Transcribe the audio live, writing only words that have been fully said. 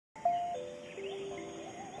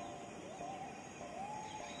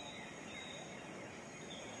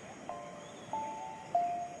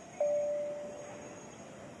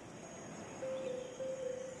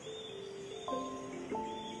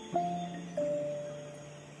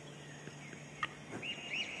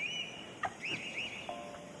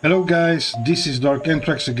Hello guys, this is Dark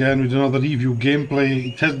Anthrax again with another review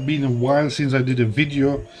gameplay. It has been a while since I did a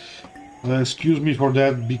video. Excuse me for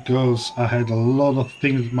that because I had a lot of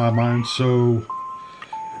things in my mind, so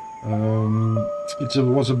it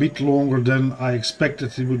was a bit longer than I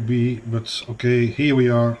expected it would be, but okay, here we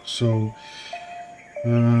are. So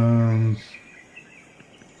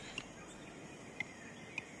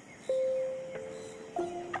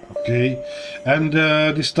okay, and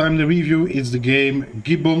this time the review is the game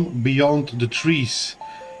Gibbon Beyond the Trees.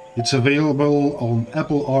 It's available on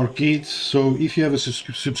Apple Arcade, so if you have a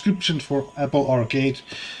subscription for Apple Arcade,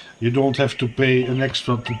 you don't have to pay an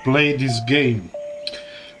extra to play this game.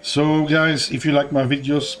 So guys, if you like my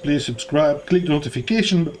videos, please subscribe, click the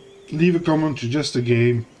notification, leave a comment, suggest a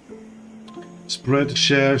game, spread,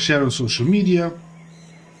 share on social media,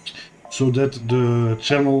 so that the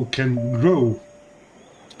channel can grow.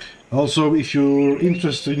 Also, if you're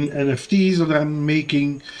interested in NFTs that I'm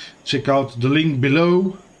making, check out the link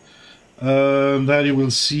below. There you will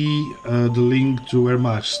see the link to where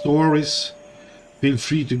my store is. Feel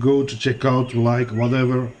free to go to check out, like,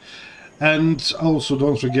 whatever. And also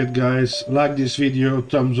don't forget guys, like this video,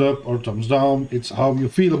 thumbs up or thumbs down, it's how you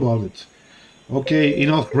feel about it. Okay,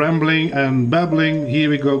 enough rambling and babbling, here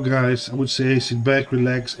we go guys. I would say sit back,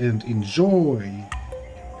 relax and enjoy.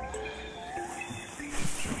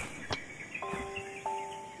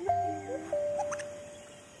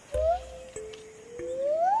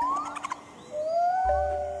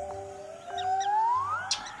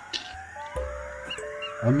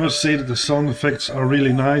 I must say that the sound effects are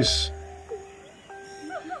really nice.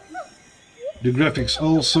 The graphics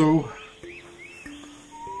also.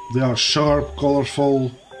 They are sharp,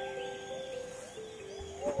 colorful.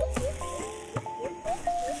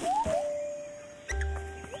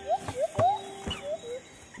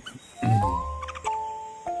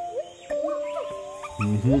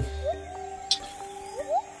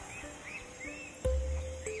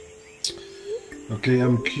 Okay,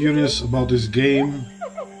 I'm curious about this game.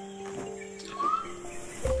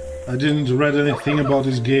 I didn't read anything about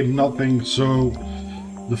this game, nothing, so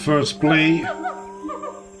the first play.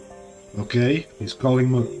 Okay, he's calling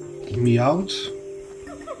me out.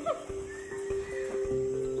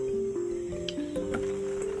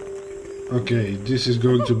 Okay, this is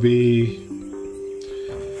going to be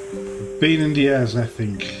a pain in the ass, I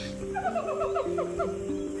think.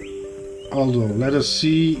 Although, let us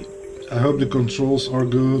see. I hope the controls are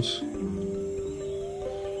good.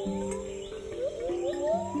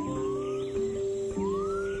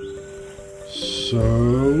 So,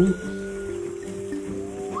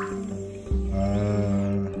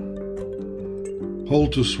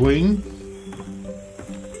 hold to swing,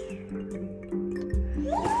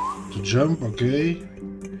 to jump, okay,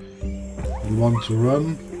 and one to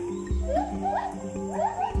run,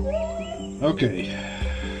 okay,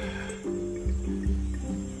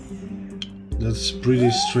 that's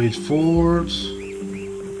pretty straightforward.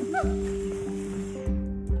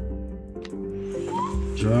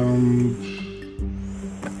 Jump.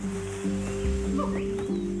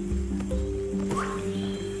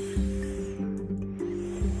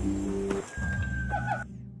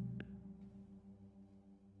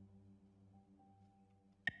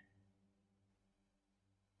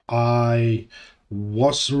 I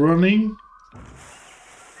was running.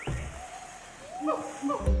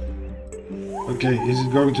 Okay, is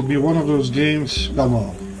it going to be one of those games? Come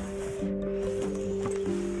on.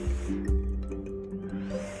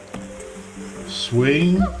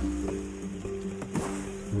 Swing.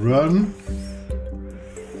 Run.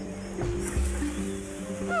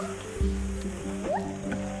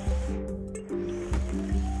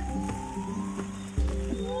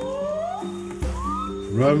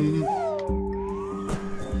 Run.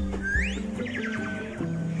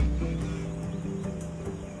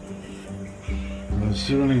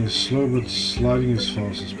 Steering is slow but sliding is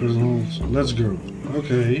fast. It's press and hold. Let's go.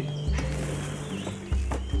 Okay.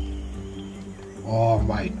 Oh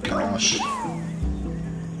my gosh.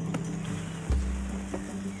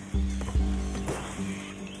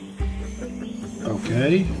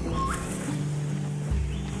 Okay.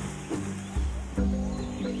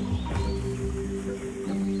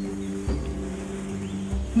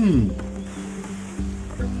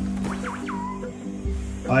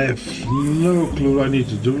 I have no clue what I need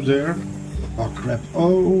to do there. Oh crap.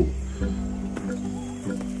 Oh.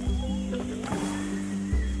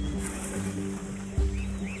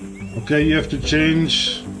 Okay, you have to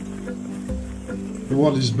change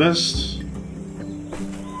what is best.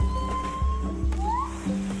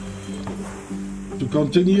 To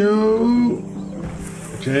continue.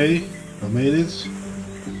 Okay, I made it.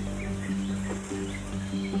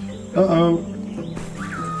 Uh-oh.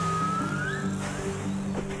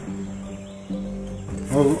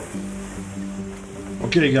 Oh.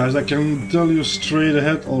 Okay guys, I can tell you straight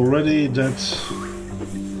ahead already that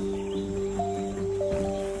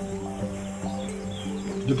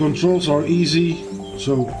the controls are easy,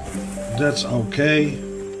 so that's okay.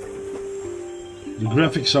 The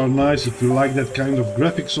graphics are nice if you like that kind of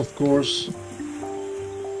graphics, of course.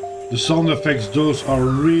 The sound effects, those are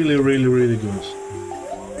really good.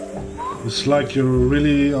 It's like you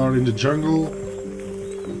really are in the jungle.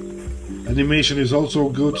 Animation is also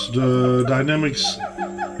good, the dynamics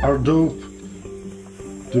are dope.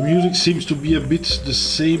 The music seems to be a bit the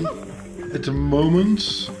same at the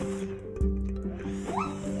moment.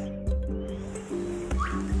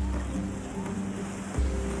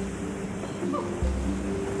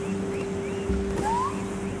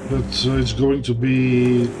 But it's going to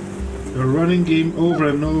be a running game over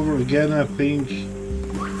and over again, I think.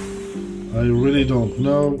 I really don't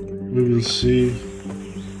know. We will see.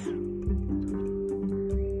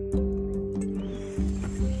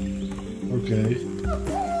 Okay.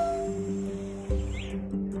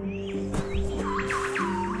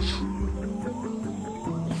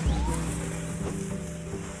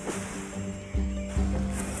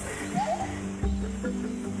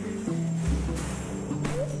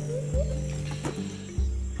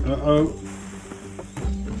 Uh-oh.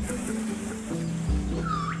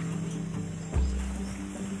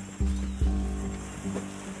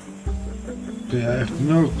 Okay, I have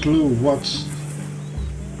no clue what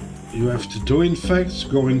you have to do, in fact.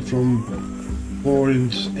 Going from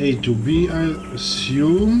point A to B, I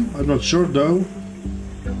assume. I'm not sure though.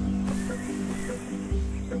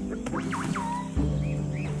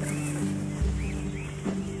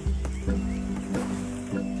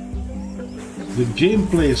 The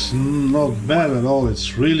gameplay is not bad at all.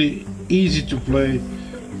 It's really easy to play.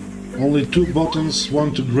 Only two buttons,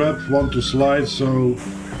 one to grab, one to slide, so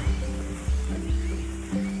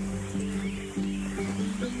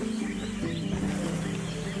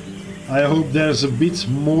I hope there's a bit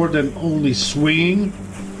more than only swinging.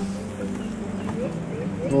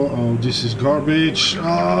 Uh-oh, this is garbage.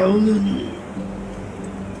 Oh.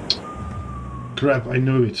 Crap, I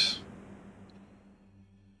knew it.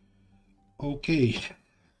 Okay.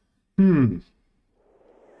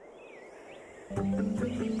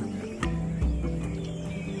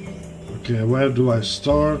 Okay, where do I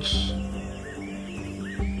start?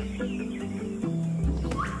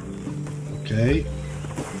 Okay.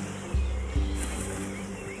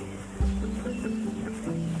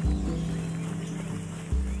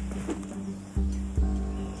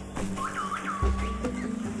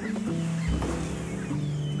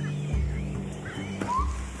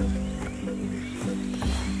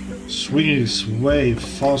 Swinging is way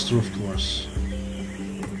faster, of course.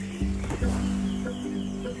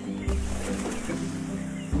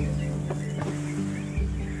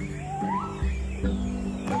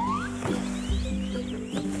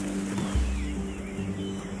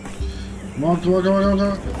 Come on, come on, come on,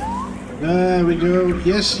 come on. There we go.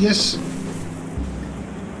 Yes, yes.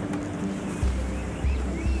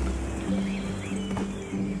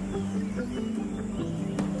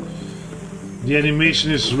 The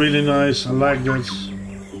animation is really nice, I like that.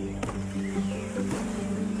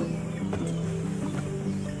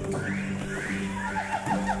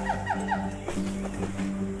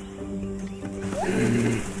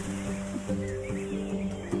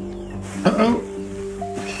 Uh-oh!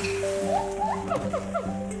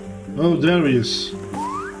 Oh, there he is.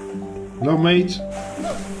 Hello, mate.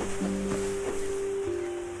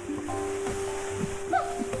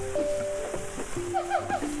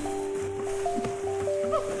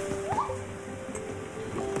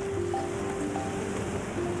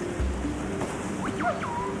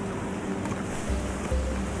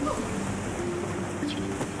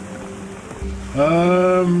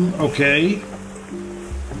 Okay.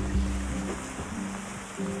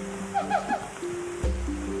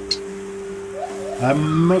 I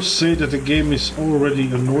must say that the game is already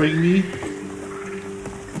annoying me,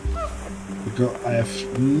 because I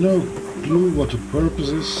have no clue what the purpose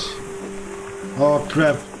is. Oh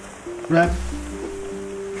crap, crap.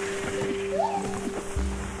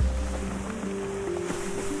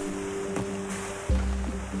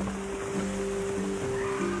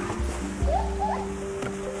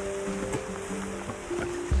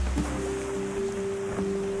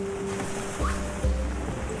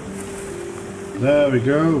 There we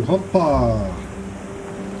go, hoppa!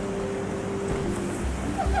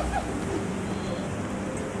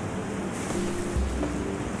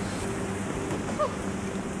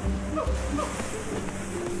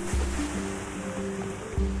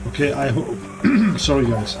 Okay, I hope... sorry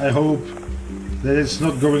guys, I hope that it's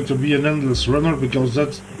not going to be an endless runner, because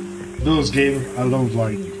those games I don't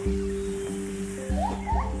like.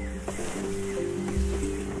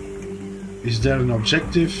 Is there an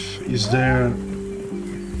objective? Is there...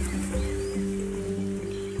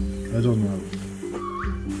 I don't know.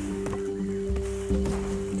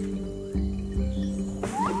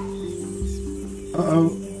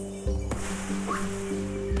 Uh-oh.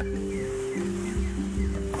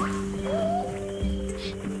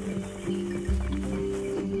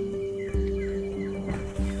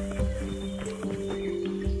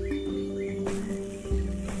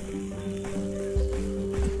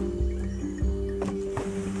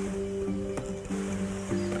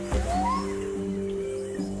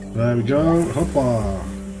 There we go, hoppa,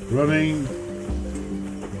 running.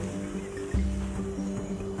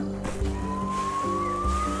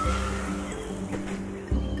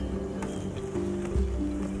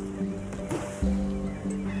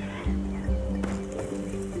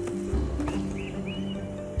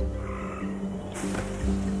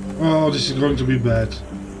 Oh, this is going to be bad.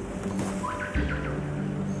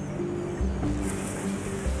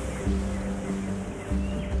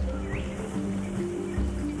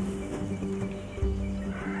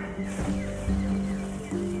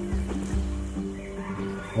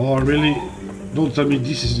 Oh, really? Don't tell me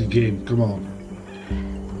this is the game. Come on.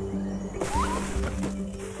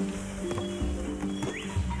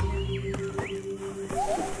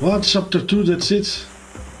 What? Chapter 2, that's it?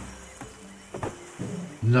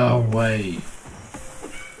 No way.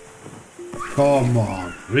 Come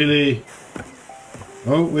on. Really?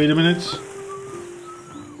 Oh, wait a minute.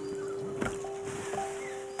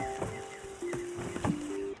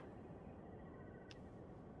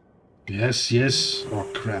 Yes, yes. Oh,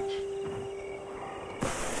 crap.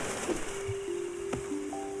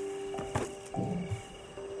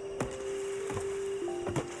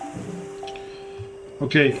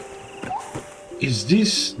 Okay. Is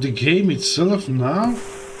this the game itself now?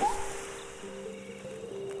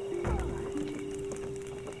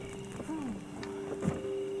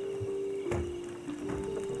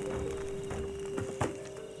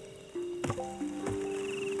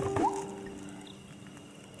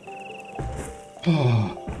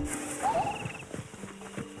 Oh.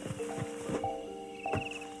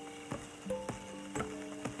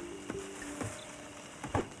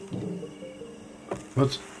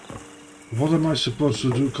 But what am I supposed to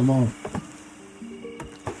do? Come on.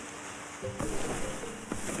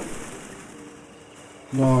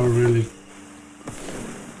 No, really.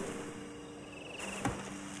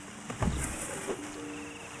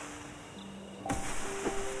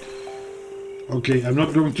 Okay, I'm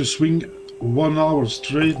not going to swing 1 hour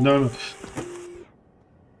straight. No, no.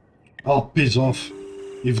 Oh, piss off.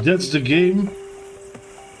 If that's the game...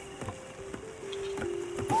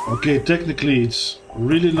 Okay, technically it's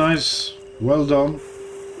really nice. Well done.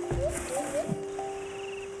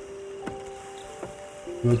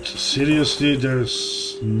 But seriously,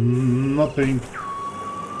 there's nothing...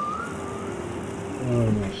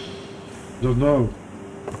 don't know.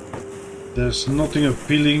 There's nothing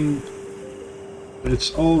appealing.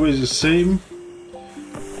 It's always the same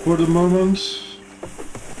for the moment.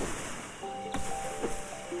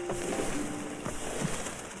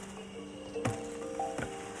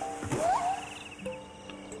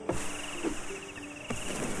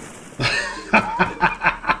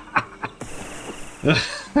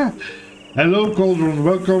 Hello Cauldron,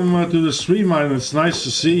 welcome to the stream, and it's nice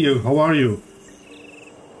to see you. How are you?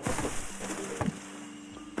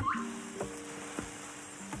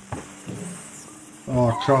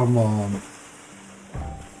 Oh, come on.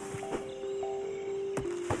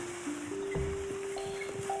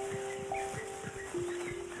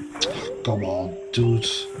 Come on, dude.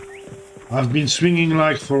 I've been swinging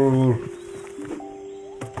like for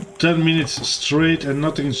 10 minutes straight and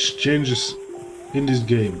nothing changes in this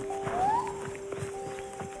game.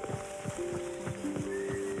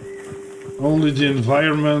 Only the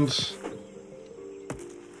environment.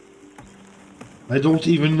 I don't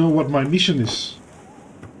even know what my mission is.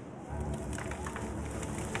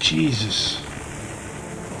 Jesus.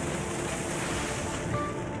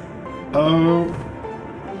 Oh.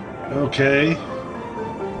 Okay.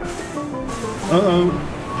 Uh-oh.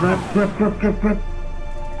 Crap, crap, crap, crap, crap.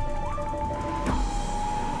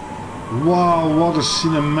 Wow, what a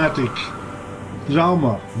cinematic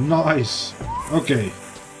drama. Nice. Okay.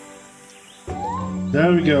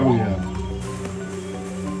 There we go, yeah.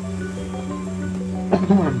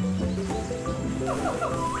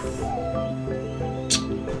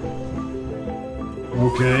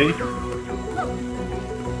 Okay.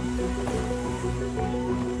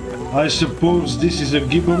 I suppose this is a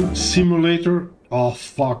Gibbon simulator? Oh,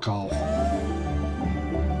 fuck off.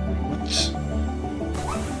 What?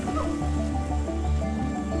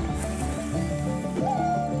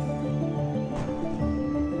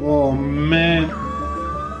 Oh, man.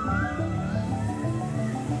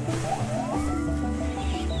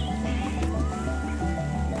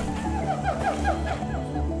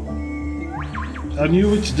 I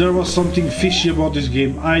knew it. There was something fishy about this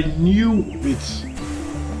game. I knew it.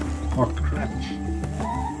 Oh, crap.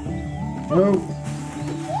 No.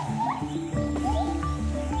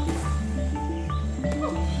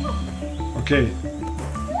 Okay.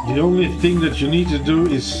 The only thing that you need to do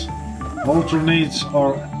is alternate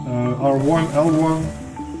R1, L1.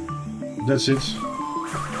 That's it.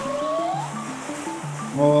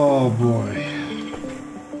 Oh boy.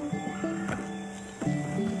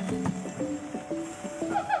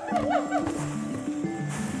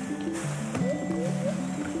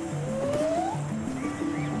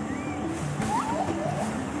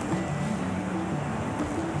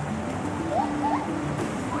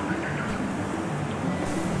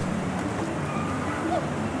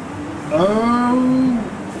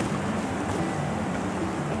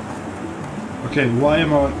 Okay, why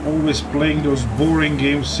am I always playing those boring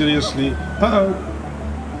games? Seriously? Uh-oh!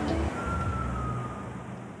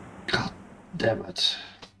 God damn it.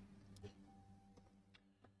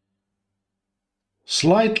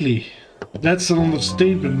 Slightly. That's an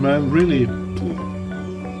understatement, man, really.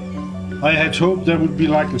 I had hoped there would be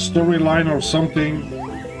like a storyline or something.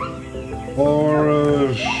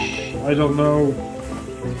 Or, I don't know.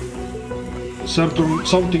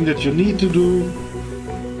 Something that you need to do.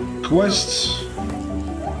 Quests.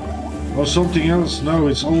 Or something else. No,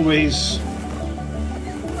 it's always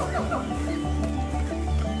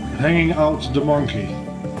hanging out the monkey.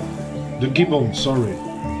 The gibbon, sorry.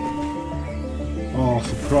 Oh,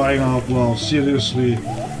 for crying out loud, seriously.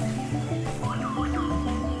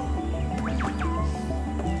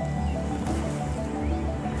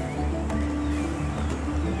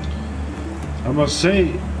 I must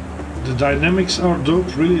say, the dynamics are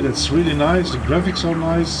dope, really, that's really nice. The graphics are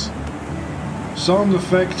nice. Sound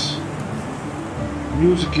effects.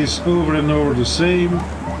 Music is over and over the same.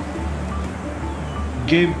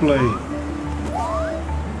 Gameplay.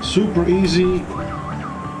 Super easy.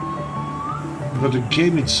 But the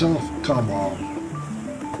game itself, come on.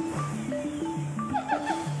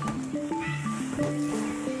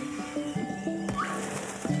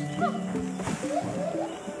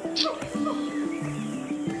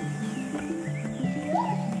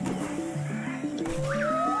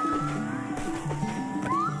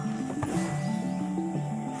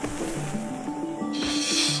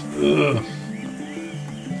 Ugh.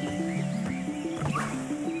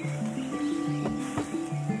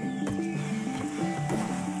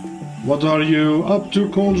 What are you up to,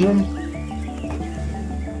 Cauldron?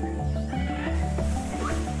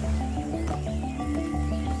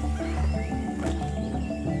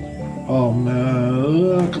 Oh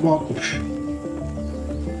man, come on.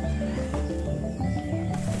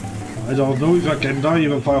 I don't know if I can die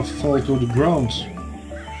even if I fall to the ground.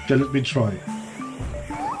 Okay, let me try.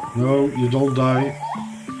 No, you don't die.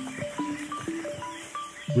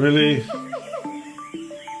 Really?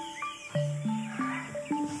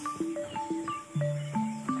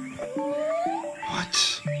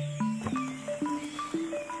 What?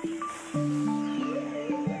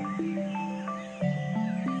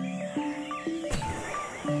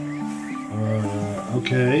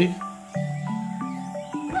 Okay.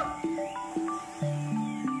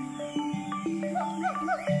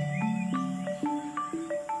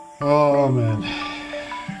 Oh man.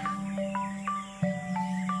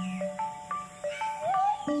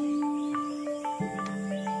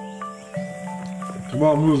 Come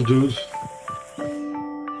on, move, dude.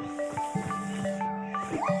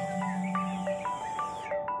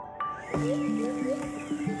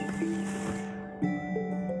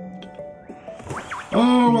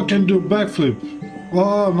 Oh, I can do a backflip.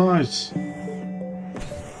 Oh, nice.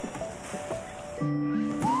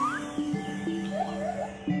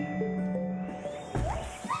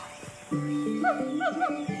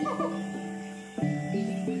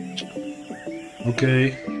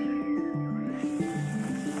 Okay.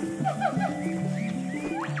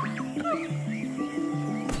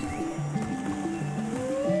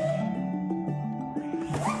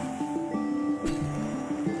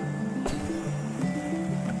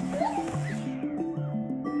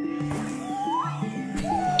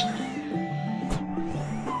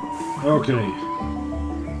 Okay.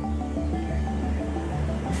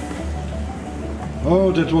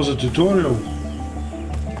 Oh, that was a tutorial.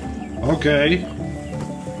 Okay.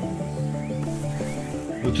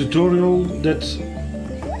 A tutorial that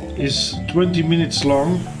is 20 minutes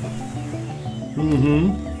long.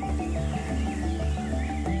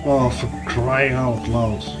 Oh, for crying out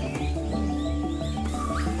loud.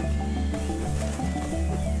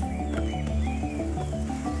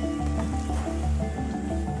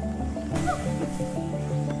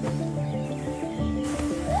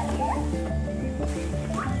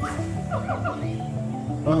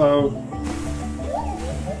 Uh-oh.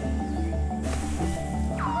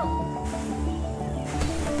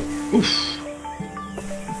 Oof.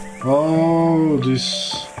 Oh,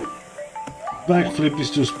 this backflip is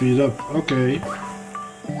to speed up. Okay.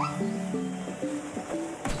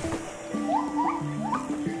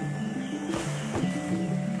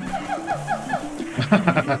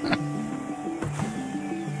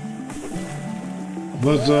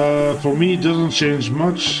 But for me it doesn't change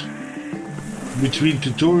much between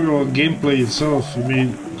tutorial and gameplay itself. I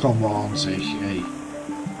mean, come on, say, hey.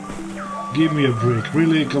 Give me a break,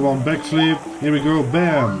 really? Come on, backflip. Here we go,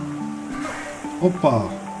 bam. Hoppa.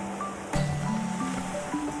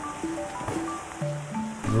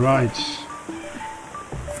 Right.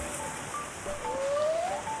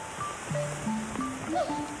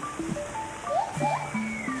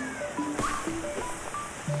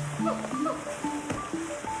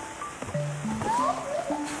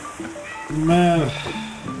 Man.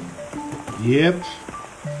 Yep.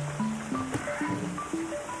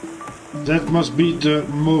 That must be the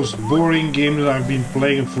most boring game that I've been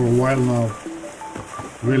playing for a while now.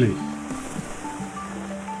 Really.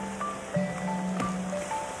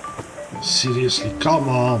 Seriously, come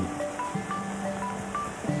on.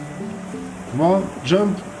 Come on,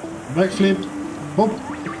 jump, backflip, hop.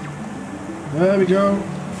 There we go.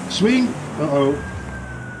 Swing. Uh-oh.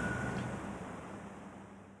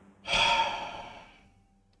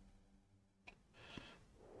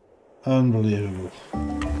 Unbelievable.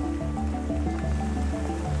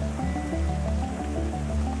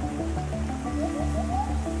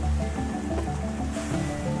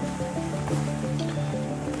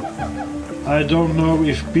 I don't know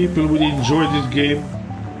if people will enjoy this game.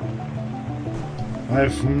 I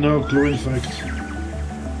have no clue, in fact.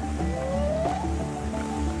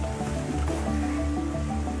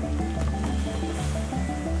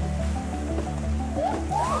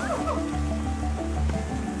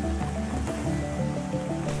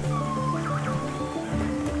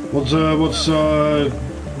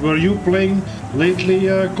 Were you playing lately,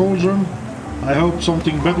 Cauldron? I hope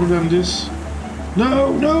something better than this.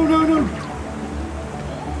 No, no, no, no!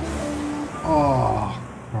 Oh,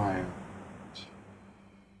 right.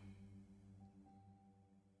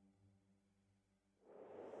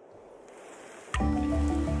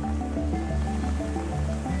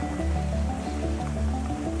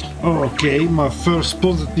 Okay, my first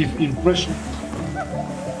positive impression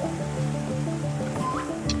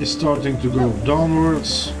is starting to go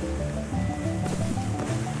downwards.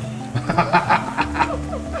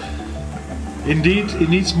 Indeed, it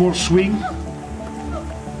needs more swing.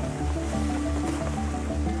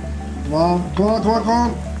 Come on, come on, come on, come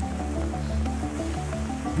on.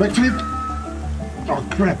 Backflip. Oh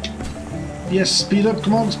crap. Yes, speed up,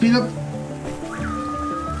 come on, speed up.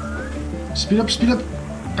 Speed up, speed up.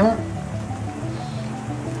 Come on.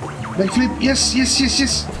 Backflip, yes, yes, yes,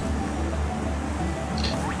 yes.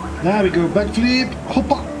 There we go, backflip,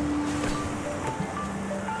 hoppa.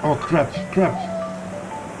 Oh crap, crap.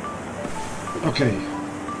 Okay.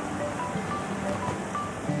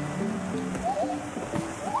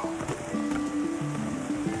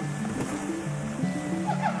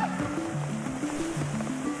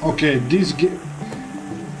 Okay,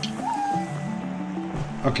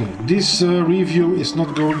 this review is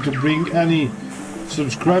not going to bring any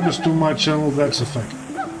subscribers to my channel, that's a fact.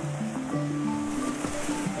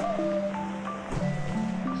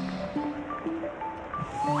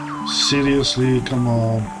 Seriously, come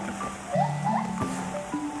on.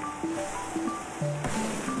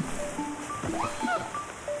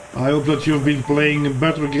 I hope that you've been playing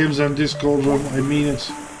better games than this, Cauldron, I mean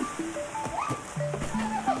it.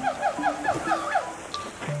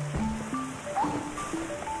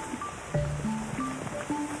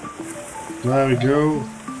 There we go.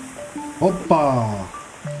 Hoppa!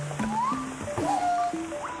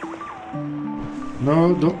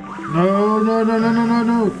 No, no, no, no, no, no, no,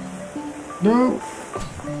 no, no!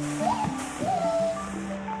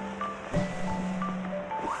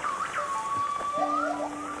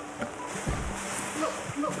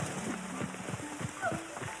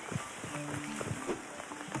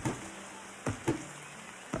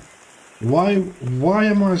 Why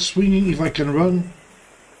am I swinging if I can run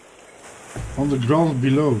on the ground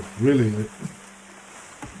below? Really?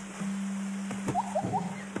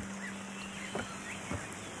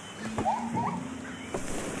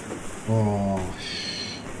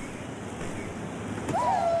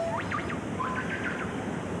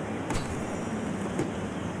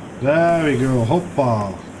 There we go,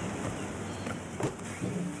 hoppa.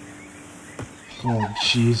 Oh,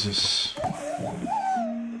 Jesus.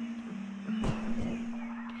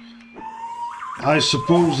 I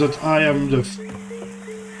suppose that I am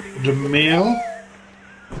the male,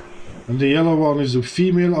 and the yellow one is the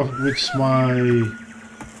female, of which my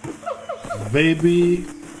baby.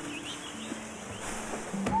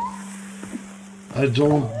 I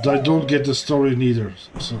don't get the story neither.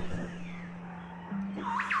 So,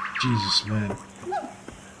 Jesus, man.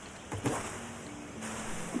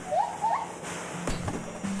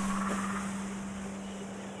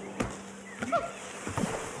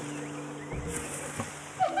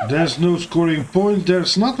 There's no scoring point,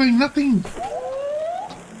 there's nothing.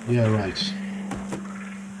 Yeah, right.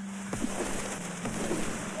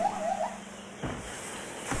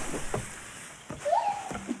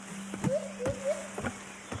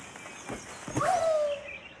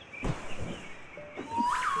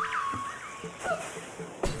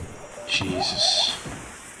 Jesus.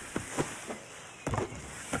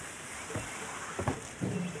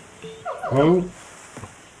 Oh.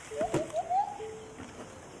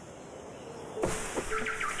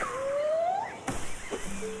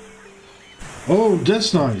 Oh,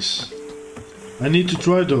 that's nice. I need to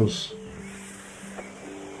try those.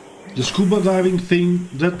 The scuba diving thing,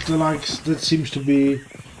 that seems to be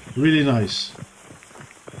really nice.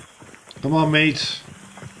 Come on, mate.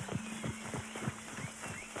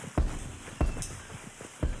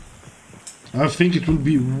 I think it will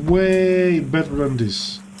be way better than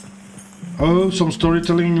this. Oh, some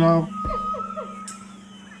storytelling now.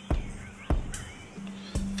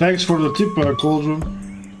 Thanks for the tip, Cauldron.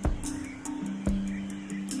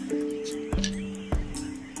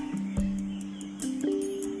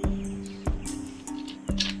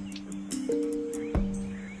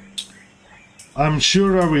 I'm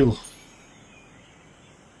sure I will.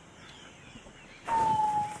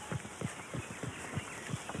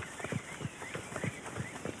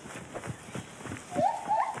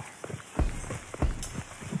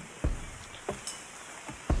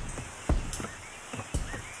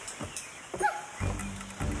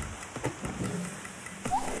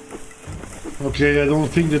 Okay, I don't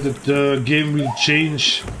think that the game will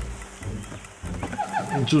change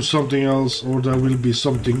into something else, or there will be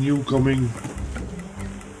something new coming.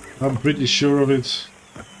 I'm pretty sure of it.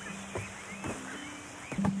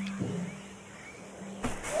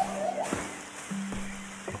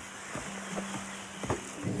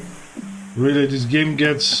 Really, this game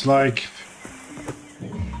gets like...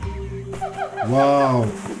 Wow!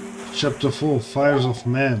 Chapter 4, Fires of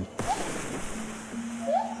Man.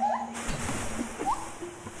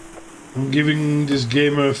 I'm giving this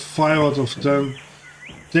game a 5 out of 10.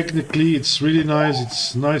 Technically it's really nice,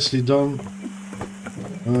 it's nicely done.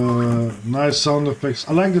 Nice sound effects.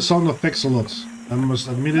 I like the sound effects a lot, I must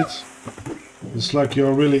admit it. It's like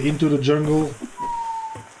you're really into the jungle.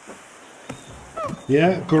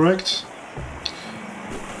 Yeah, correct.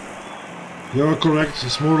 You're correct,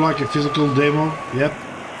 it's more like a physical demo. Yep,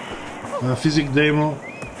 a physics demo.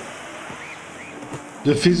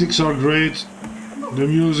 The physics are great. The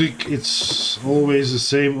music, it's always the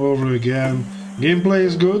same over again. Gameplay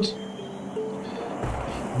is good,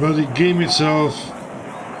 but the game itself,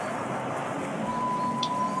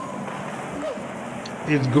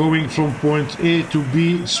 it's going from point A to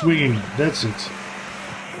B swinging, that's it.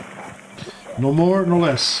 No more, no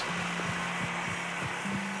less.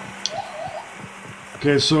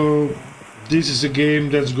 Okay, so this is a game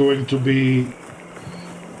that's going to be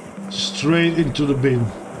straight into the bin.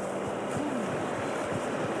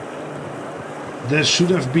 There should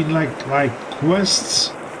have been like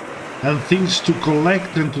quests and things to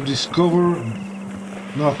collect and to discover.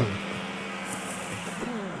 Nothing.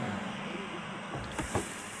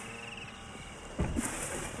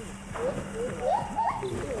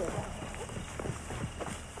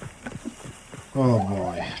 Oh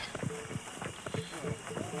boy.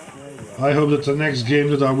 I hope that the next game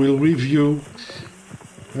that I will review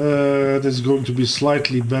that's going to be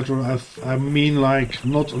slightly better. I mean, like,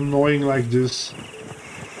 not annoying like this.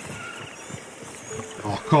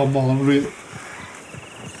 Oh, come on, really.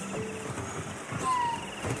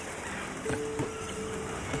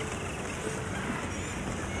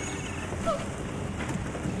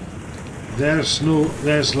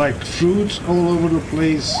 There's like fruit all over the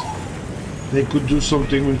place. They could do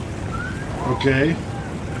something with... Okay.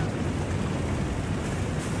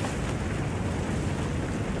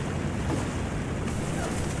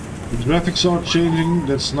 The graphics are changing,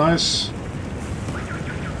 that's nice.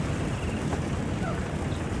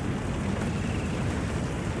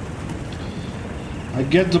 I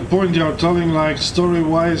get the point they are telling, like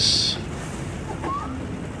story-wise,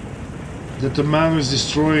 that the man is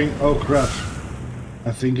destroying... Oh crap,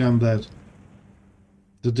 I think I'm dead.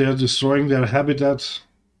 That they are destroying their habitat.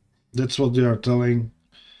 That's what they are telling.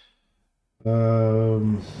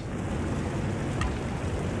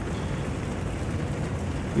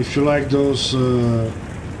 If you like those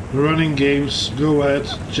running games, go ahead,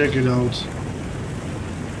 check it out.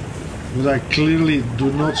 But I clearly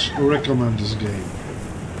do not recommend this game.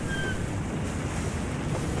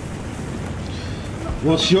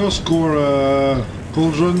 What's your score,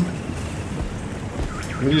 Cauldron,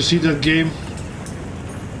 when you see that game?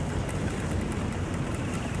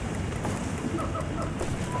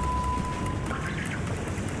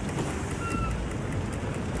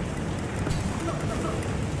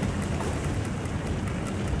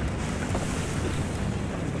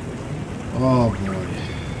 Oh boy.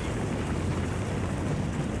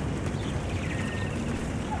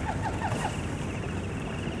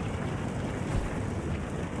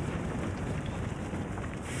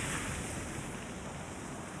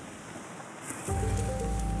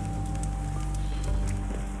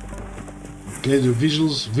 Okay, the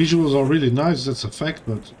visuals are really nice, that's a fact,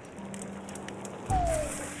 but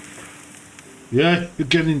yeah, you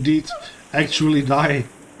can indeed actually die.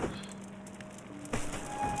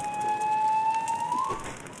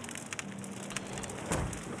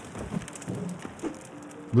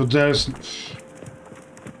 But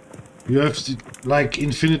you have like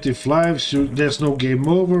infinitive lives, there's no game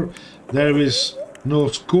over, there is no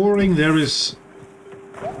scoring, there is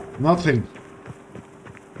nothing.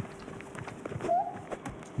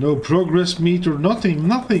 No progress meter,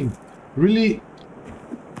 nothing. Really?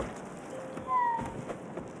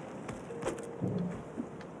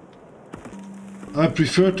 I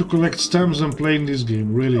prefer to collect stamps than playing this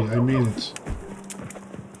game, really, I mean it.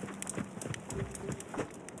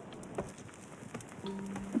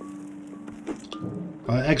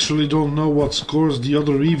 I actually don't know what scores the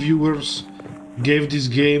other reviewers gave this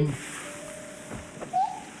game.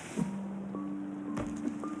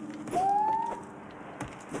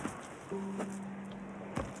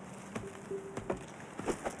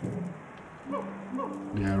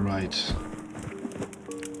 Yeah, right.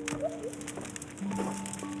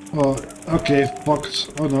 Oh, okay,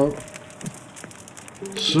 fucked. Oh no.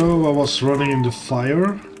 So I was running in the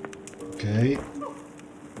fire. Okay.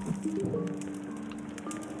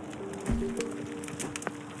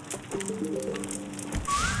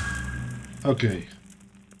 Okay.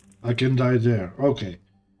 I can die there. Okay.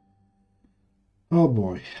 Oh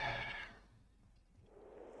boy.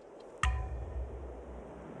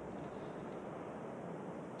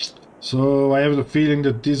 So I have the feeling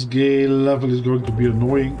that this game level is going to be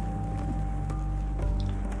annoying.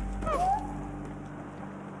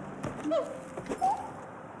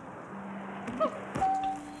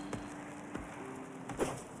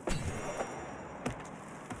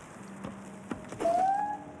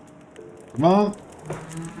 Come on.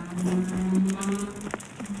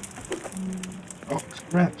 Oh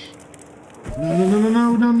crap.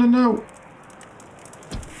 No.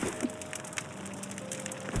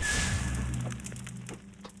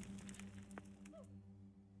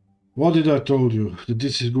 What did I told you? That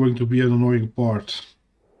this is going to be an annoying part.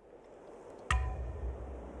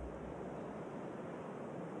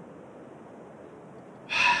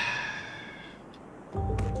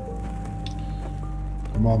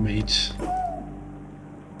 Come on, mate.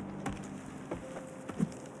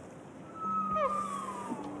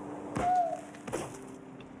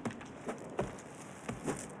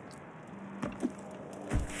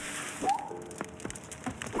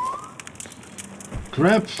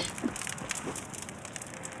 Crap.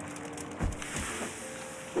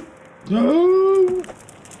 No.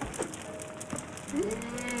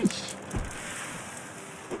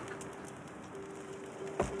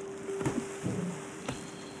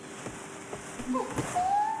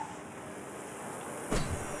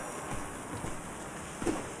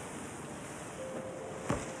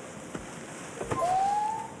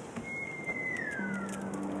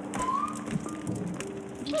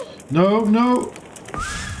 No.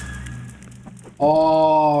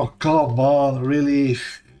 Oh, come on, really?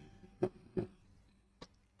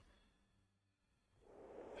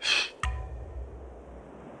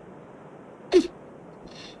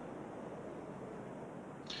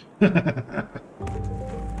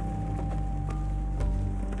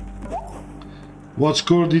 What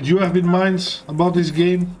score did you have in mind about this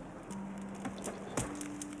game?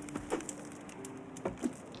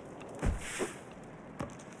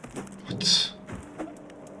 What?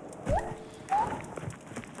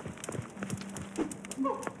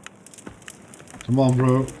 Come on,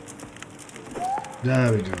 bro.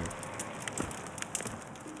 There we go.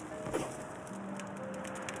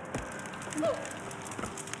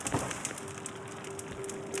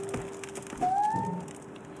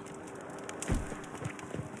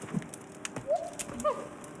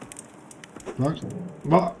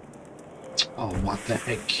 What? Oh, what the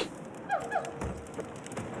heck?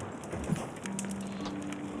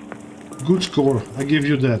 Good score, I give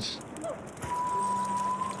you that.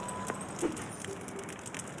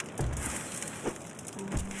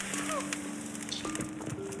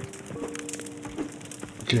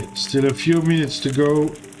 Okay, still a few minutes to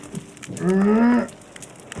go.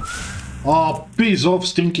 Oh, piece of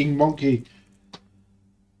stinking monkey.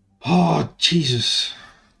 Oh, Jesus.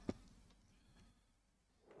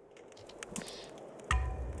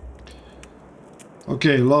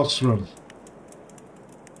 Okay, last run.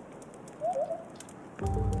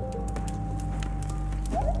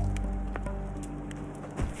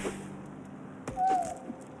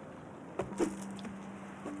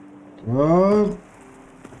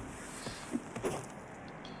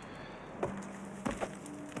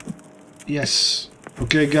 Yes.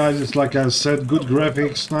 Okay, guys, it's like I said, good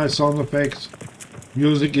graphics, nice sound effects.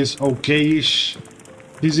 Music is okay-ish.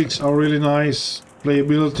 Physics are really nice.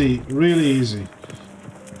 Playability really easy.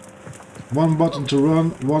 One button to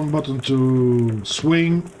run, one button to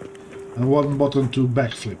swing, and one button to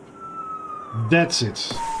backflip. That's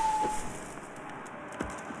it.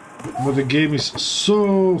 But the game is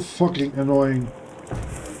so fucking annoying.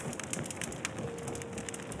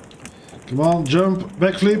 Come on, jump,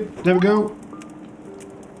 backflip, there we go.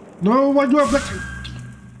 No, why do I backflip?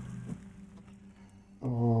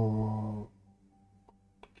 Oh,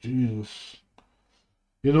 Jesus.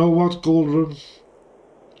 You know what, Cauldron?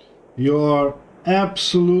 You are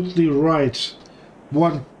absolutely right.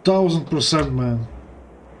 1000%, man.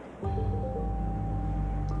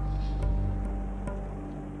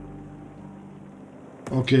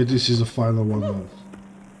 Okay, this is the final one, man.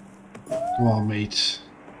 Come on, mate.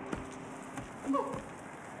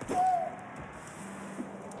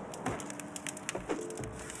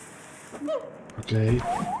 Okay.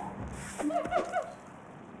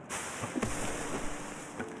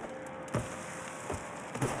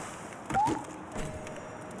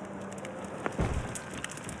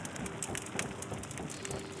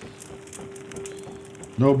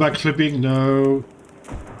 No backflipping, no.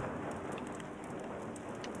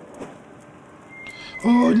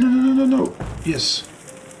 Oh, no. Yes.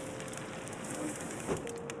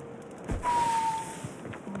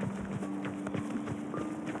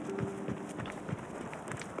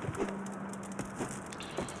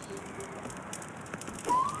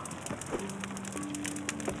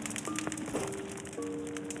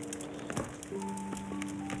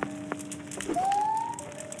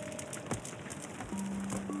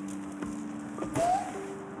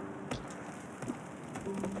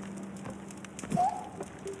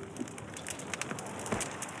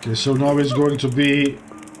 Okay, so now it's going to be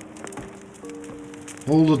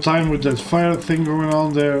all the time with that fire thing going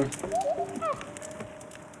on there.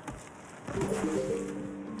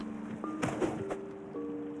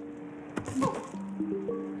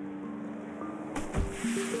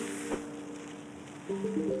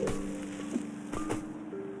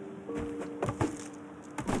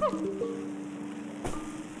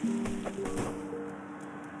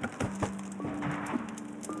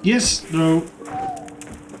 Yes, no.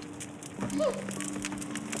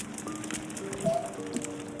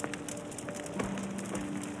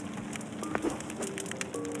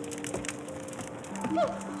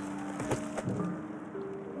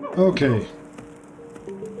 Okay.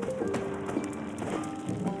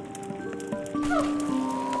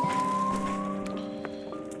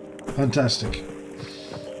 Fantastic.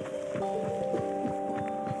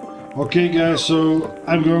 Okay, guys, so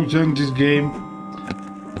I'm going to end this game.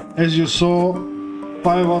 As you saw,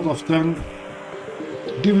 5 out of 10.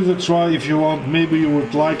 Give it a try if you want. Maybe you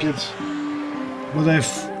would like it. But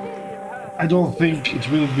I don't think it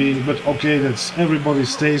will be. But okay, that's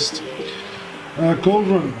everybody's taste.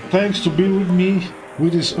 Cauldron, thanks to be with me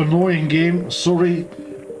with this annoying game. Sorry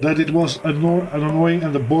that it was an annoying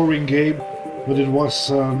and a boring game, but it was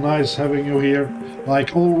nice having you here,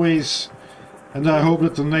 like always. And I hope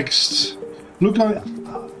that the next... Look,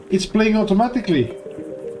 it's playing automatically.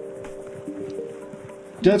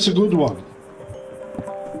 That's a good one.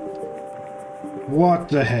 What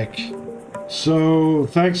the heck. So,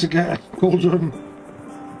 thanks again, Cauldron.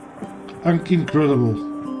 Incredible.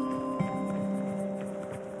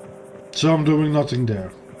 So I'm doing nothing there.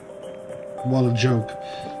 What a joke.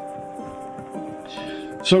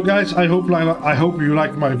 So guys, I hope you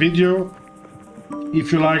liked my video.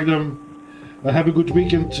 if you like them. Have a good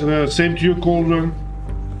weekend. Same to you, Cauldron.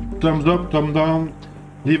 Thumbs up, thumb down.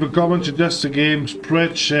 Leave a comment, suggest a game,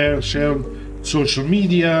 spread, share on social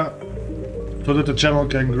media so that the channel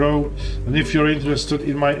can grow. And if you're interested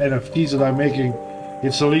in my NFTs that I'm making,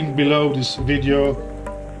 it's a link below this video.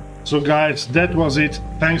 So guys, that was it.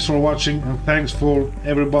 Thanks for watching, and thanks for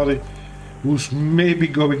everybody who's maybe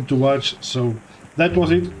going to watch. So that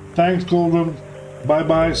was it. Thanks, Golden. Bye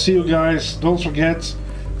bye. See you guys. Don't forget,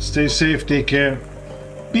 stay safe, take care.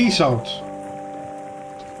 Peace out.